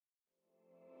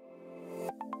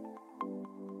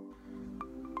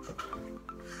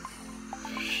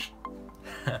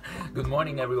Good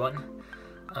morning, everyone.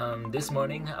 This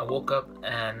morning I woke up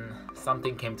and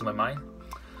something came to my mind.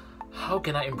 How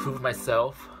can I improve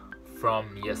myself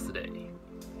from yesterday?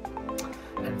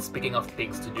 And speaking of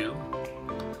things to do,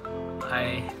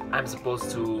 I'm supposed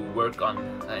to work on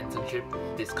an internship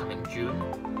this coming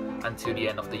June until the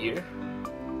end of the year.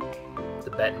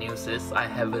 The bad news is I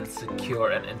haven't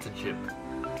secured an internship.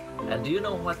 And do you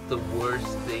know what the worst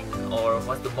thing or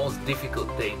what's the most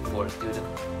difficult thing for a student?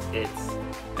 It's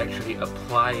actually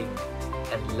applying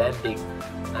and landing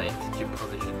an internship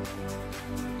position.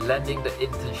 Landing the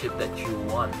internship that you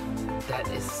want, that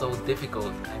is so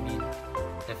difficult. I mean,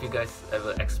 have you guys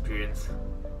ever experienced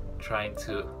trying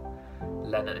to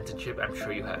land an internship? I'm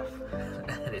sure you have.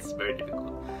 And it's very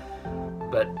difficult.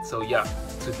 But so yeah,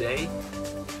 today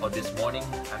or this morning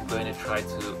I'm going to try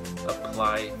to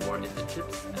apply for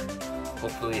internships and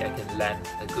hopefully I can land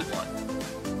a good one.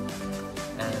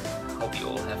 And hope you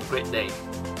all have a great day.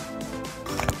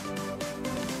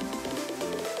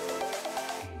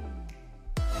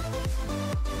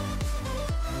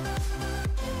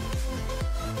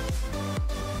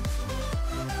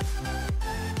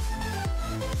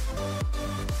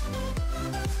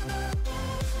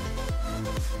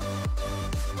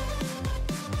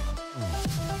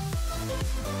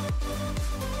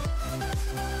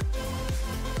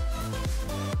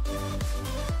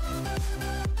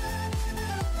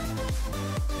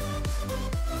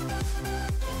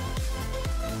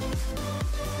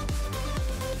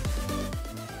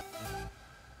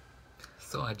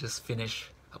 So I just finished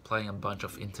applying a bunch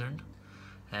of intern,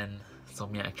 and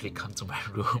Somya actually come to my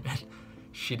room and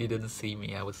she didn't see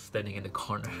me. I was standing in the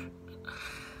corner.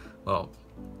 Well,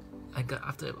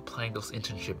 after applying those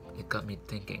internship, it got me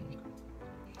thinking.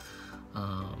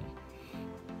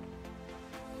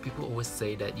 People always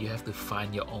say that you have to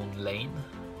find your own lane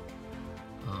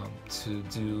to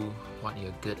do what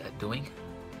you're good at doing,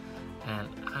 and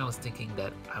I was thinking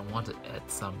that I want to add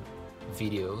some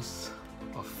videos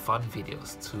or fun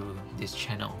videos to this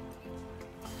channel,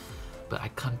 but I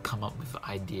can't come up with an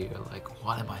idea like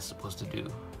what am I supposed to do.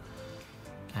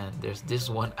 And there's this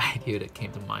one idea that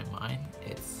came to my mind.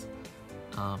 It's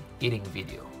eating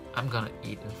video. I'm gonna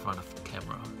eat in front of the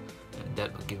camera, and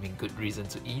that will give me good reason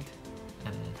to eat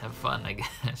and have fun, I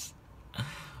guess.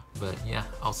 But yeah,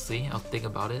 I'll see, I'll think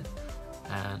about it,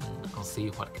 and I'll see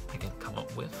what I can come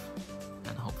up with,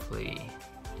 and hopefully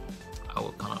I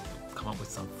will come up with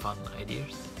some fun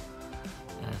ideas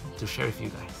and to share with you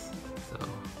guys. So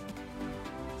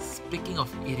speaking of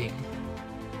eating,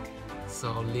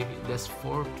 so there's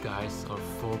 4 guys or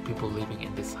 4 people living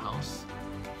in this house,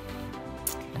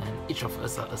 and each of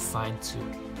us are assigned to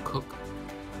cook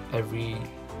every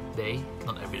day.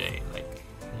 Not every day, like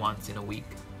once in a week.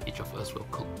 Each of us will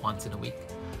cook once in a week,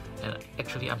 and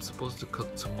actually I'm supposed to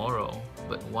cook tomorrow,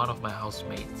 but one of my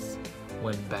housemates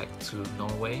went back to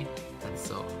Norway, and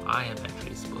so I am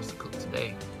actually supposed to cook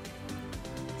today.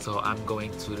 So I'm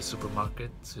going to the supermarket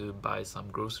to buy some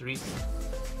groceries,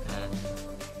 and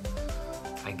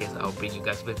I guess I'll bring you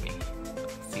guys with me.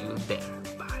 See you there.